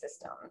that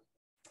system.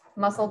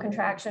 Muscle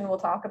contraction we'll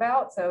talk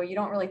about. So you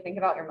don't really think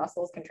about your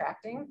muscles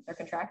contracting. They're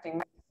contracting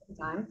all the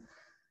time.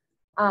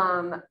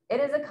 It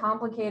is a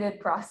complicated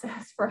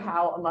process for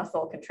how a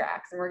muscle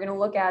contracts. And we're going to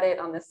look at it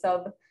on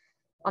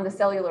the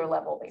cellular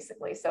level,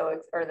 basically. So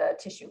it's, or the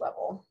tissue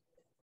level,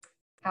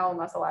 how a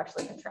muscle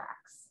actually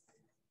contracts.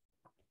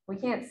 We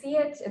can't see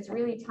it, it's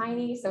really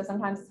tiny, so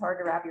sometimes it's hard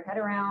to wrap your head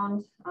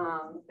around.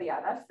 But yeah,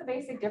 that's the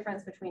basic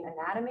difference between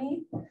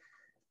anatomy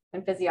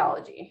and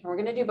physiology. And we're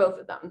gonna do both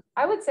of them.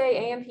 I would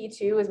say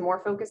A&P2 is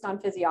more focused on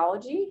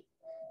physiology.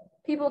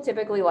 People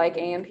typically like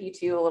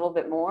A&P2 a little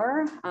bit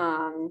more.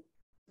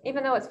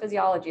 Even though it's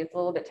physiology, it's a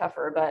little bit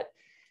tougher, but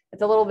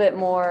it's a little bit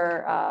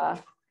more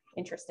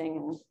interesting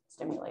and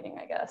stimulating,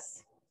 I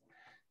guess.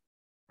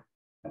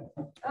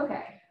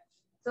 Okay,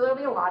 so there'll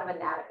be a lot of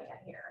anatomy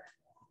in here.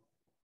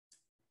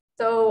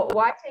 So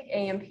why take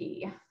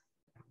A&P?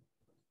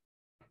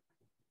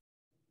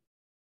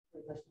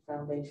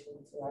 Foundation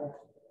to our,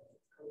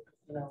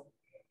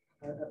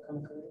 our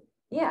upcoming career.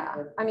 Yeah,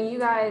 I mean, you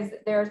guys,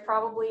 there's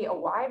probably a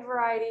wide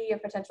variety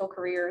of potential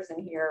careers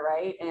in here,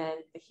 right? In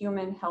the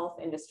human health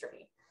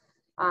industry.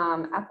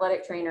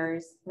 Athletic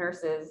trainers,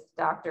 nurses,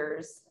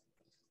 doctors.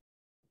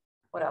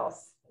 What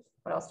else?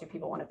 What else do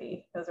people want to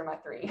be? Those are my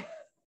three.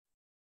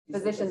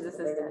 Physician's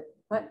assistant.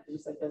 What? You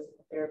said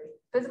physical therapy.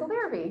 Physical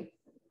therapy.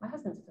 My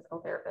husband's a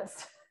physical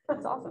therapist.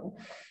 That's awesome.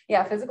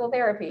 Yeah, physical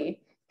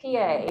therapy,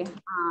 PA.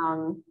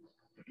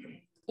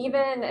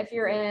 Even if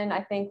you're in,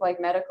 I think, like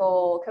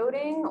medical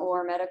coding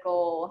or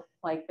medical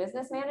like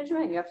business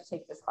management, you have to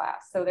take this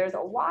class. So there's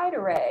a wide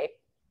array.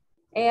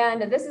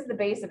 And this is the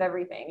base of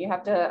everything. You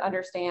have to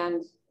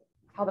understand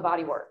how the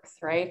body works,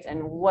 right?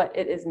 And what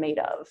it is made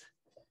of.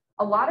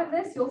 A lot of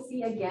this you'll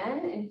see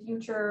again in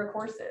future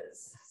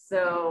courses.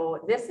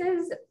 So this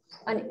is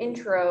an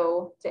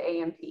intro to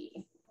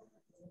A&P.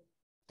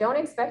 Don't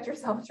expect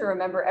yourself to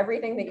remember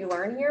everything that you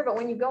learn here, but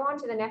when you go on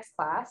to the next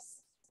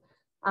class,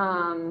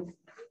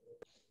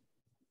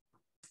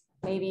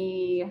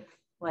 maybe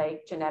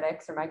like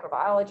genetics or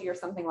microbiology or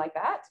something like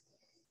that,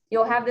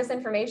 you'll have this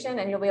information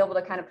and you'll be able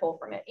to kind of pull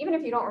from it. Even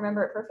if you don't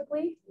remember it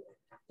perfectly,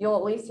 you'll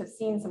at least have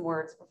seen some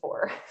words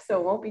before, so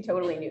it won't be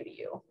totally new to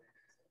you.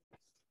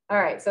 All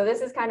right, so this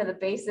is kind of the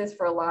basis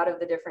for a lot of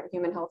the different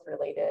human health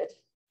related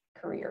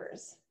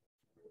careers.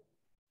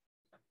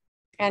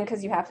 And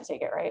because you have to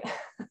take it, right?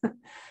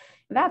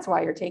 That's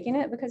why you're taking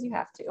it, because you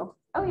have to.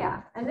 Oh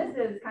yeah, and this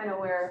is kind of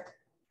where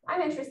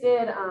I'm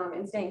interested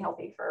in staying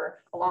healthy for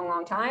a long,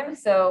 long time.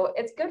 So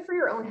it's good for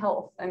your own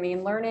health. I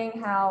mean,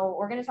 learning how,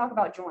 we're gonna talk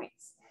about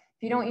joints.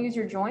 If you don't use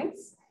your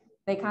joints,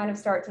 they kind of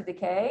start to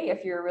decay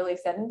if you're really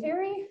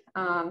sedentary.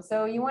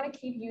 So you wanna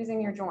keep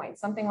using your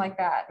joints, something like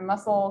that.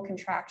 Muscle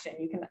contraction,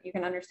 you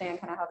can understand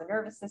kind of how the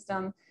nervous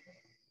system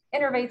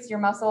innervates your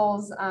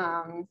muscles,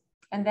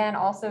 and then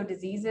also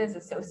diseases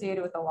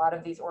associated with a lot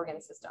of these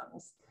organ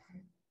systems.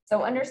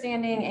 So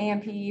understanding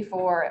A&P,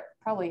 for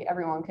probably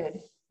everyone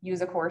could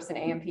use a course in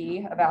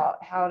A&P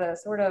about how to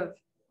sort of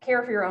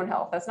care for your own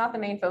health. That's not the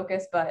main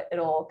focus, but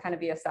it'll kind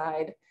of be a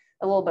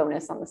little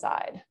bonus on the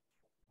side.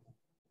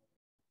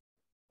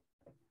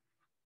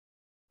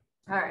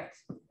 All right.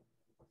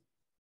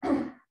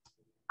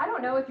 I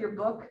don't know if your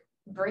book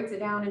breaks it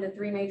down into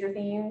 3 major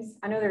themes.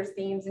 I know there's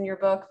themes in your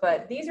book,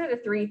 but these are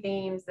the 3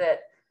 themes that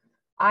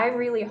I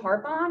really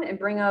harp on and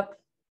bring up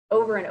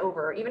over and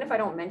over. Even if I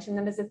don't mention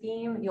them as a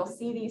theme, you'll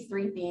see these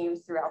 3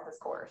 themes throughout this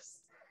course.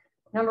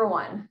 Number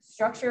 1,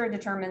 structure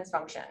determines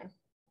function.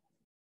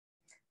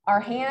 Our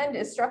hand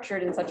is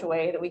structured in such a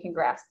way that we can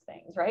grasp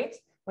things, right?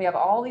 We have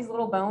all these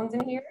little bones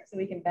in here, so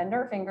we can bend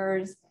our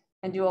fingers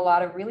and do a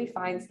lot of really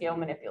fine scale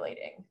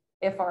manipulating.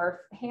 If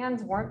our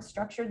hands weren't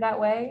structured that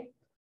way,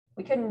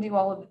 we couldn't do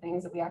all of the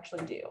things that we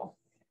actually do.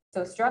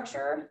 So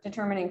structure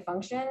determining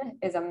function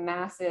is a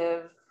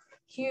massive,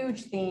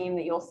 huge theme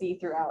that you'll see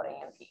throughout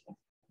A&P.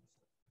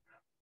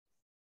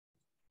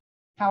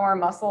 How our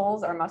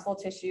muscles, our muscle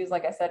tissues,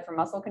 like I said, for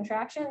muscle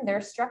contraction,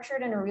 they're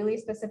structured in a really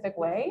specific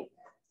way.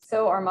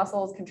 So our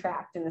muscles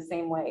contract in the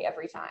same way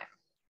every time.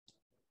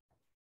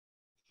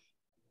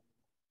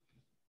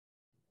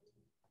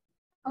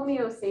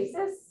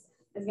 Homeostasis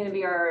is going to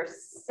be our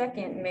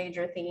second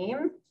major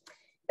theme.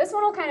 This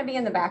one will kind of be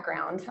in the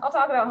background. I'll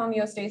talk about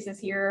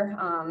homeostasis here,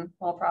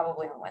 well,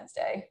 probably on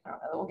Wednesday. I don't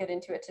know, we'll get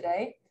into it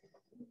today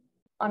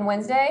on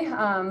Wednesday.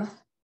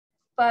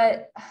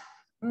 But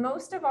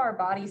most of our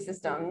body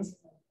systems,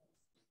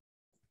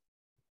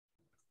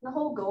 the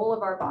whole goal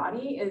of our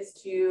body is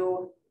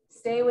to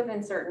stay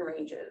within certain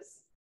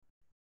ranges.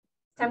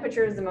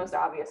 Temperature is the most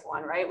obvious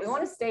one, right? We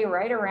want to stay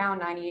right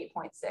around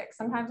 98.6.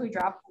 Sometimes we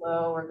drop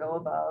low or go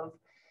above,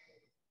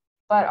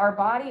 but our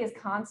body is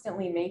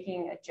constantly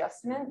making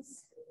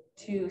adjustments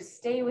to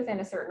stay within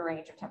a certain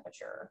range of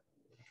temperature,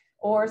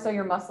 or so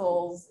your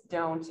muscles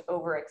don't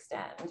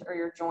overextend or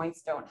your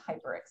joints don't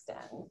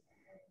hyperextend.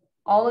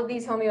 All of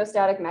these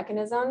homeostatic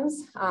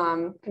mechanisms,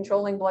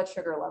 controlling blood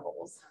sugar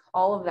levels,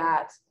 all of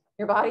that,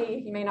 your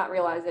body, you may not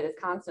realize it, is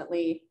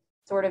constantly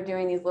sort of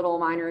doing these little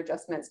minor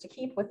adjustments to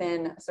keep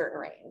within a certain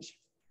range.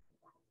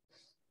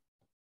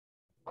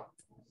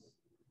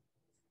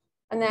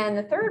 And then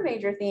the third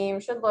major theme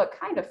should look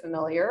kind of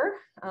familiar.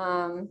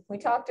 We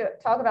talk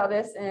about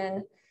this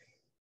in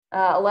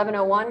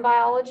 1101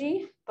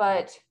 biology,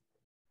 but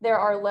there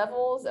are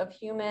levels of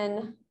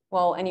human,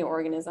 well, any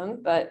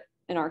organism, but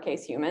in our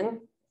case,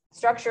 human,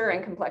 structure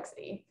and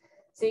complexity.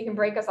 So you can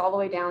break us all the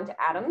way down to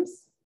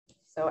atoms.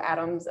 So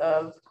atoms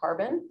of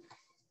carbon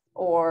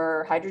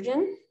or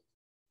hydrogen.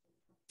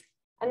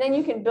 And then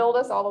you can build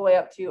us all the way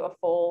up to a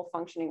full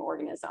functioning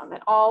organism.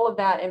 And all of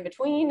that in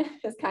between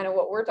is kind of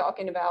what we're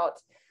talking about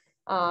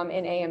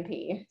in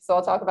A&P. So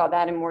I'll talk about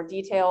that in more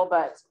detail,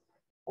 but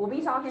we'll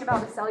be talking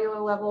about the cellular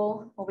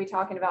level, we'll be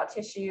talking about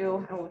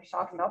tissue, and we'll be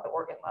talking about the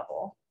organ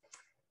level.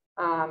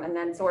 And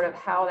then sort of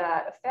how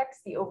that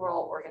affects the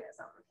overall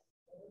organism.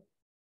 So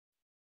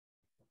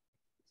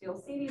you'll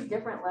see these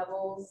different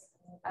levels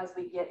as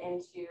we get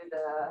into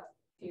the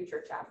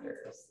future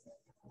chapters.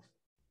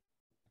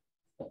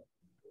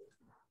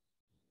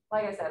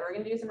 Like I said, we're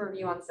going to do some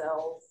review on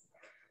cells,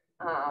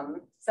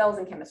 cells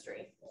and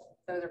chemistry.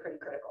 Those are pretty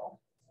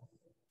critical.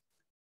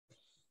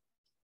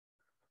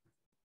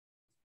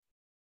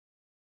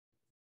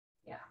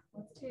 Yeah,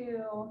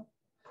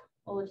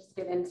 we'll just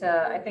get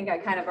into, I think I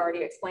kind of already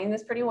explained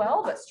this pretty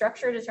well, but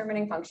structure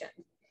determining function.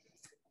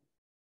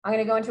 I'm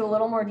going to go into a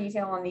little more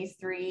detail on these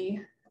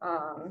three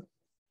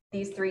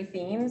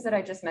themes that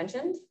I just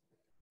mentioned.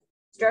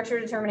 Structure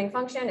determining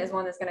function is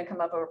one that's going to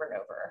come up over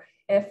and over.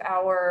 If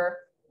our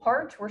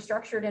heart were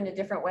structured in a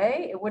different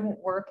way, it wouldn't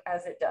work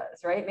as it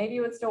does, right? Maybe it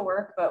would still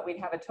work, but we'd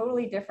have a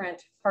totally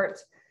different heart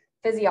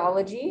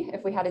physiology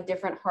if we had a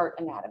different heart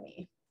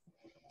anatomy.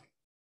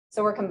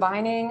 So we're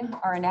combining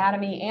our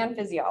anatomy and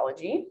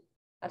physiology.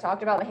 I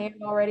talked about the hand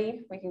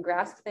already. We can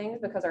grasp things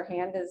because our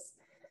hand is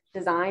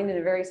designed in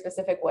a very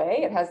specific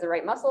way. It has the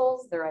right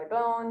muscles, the right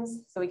bones,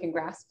 so we can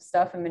grasp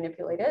stuff and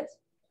manipulate it.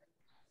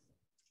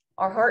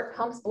 Our heart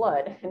pumps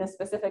blood in a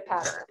specific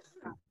pattern.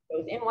 It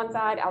goes in one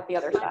side, out the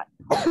other side.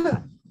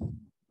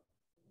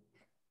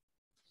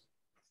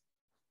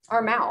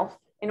 Our mouth,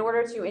 in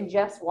order to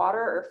ingest water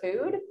or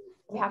food,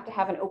 we have to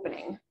have an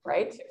opening,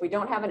 right? If we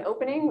don't have an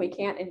opening, we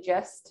can't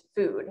ingest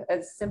food.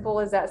 As simple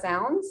as that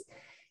sounds,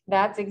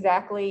 that's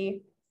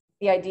exactly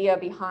the idea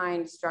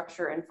behind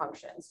structure and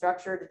function,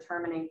 structure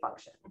determining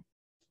function.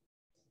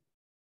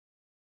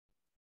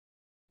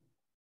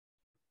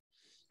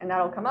 And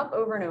that'll come up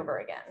over and over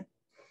again.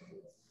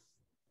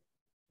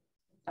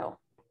 Oh,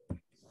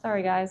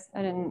 sorry guys,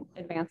 I didn't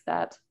advance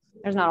that.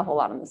 There's not a whole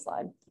lot on this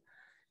slide.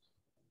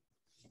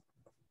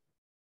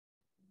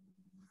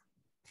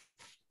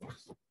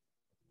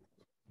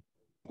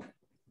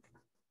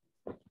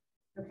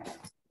 Okay.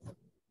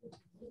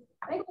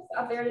 I think we'll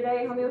stop there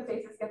today.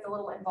 Homeostasis gets a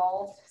little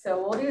involved,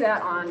 so we'll do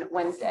that on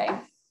Wednesday.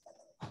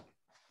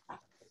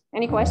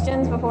 Any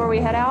questions before we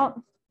head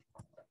out?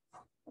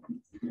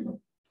 All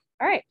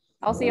right,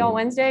 I'll see y'all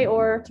Wednesday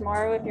or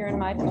tomorrow if you're in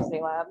my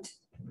Tuesday lab.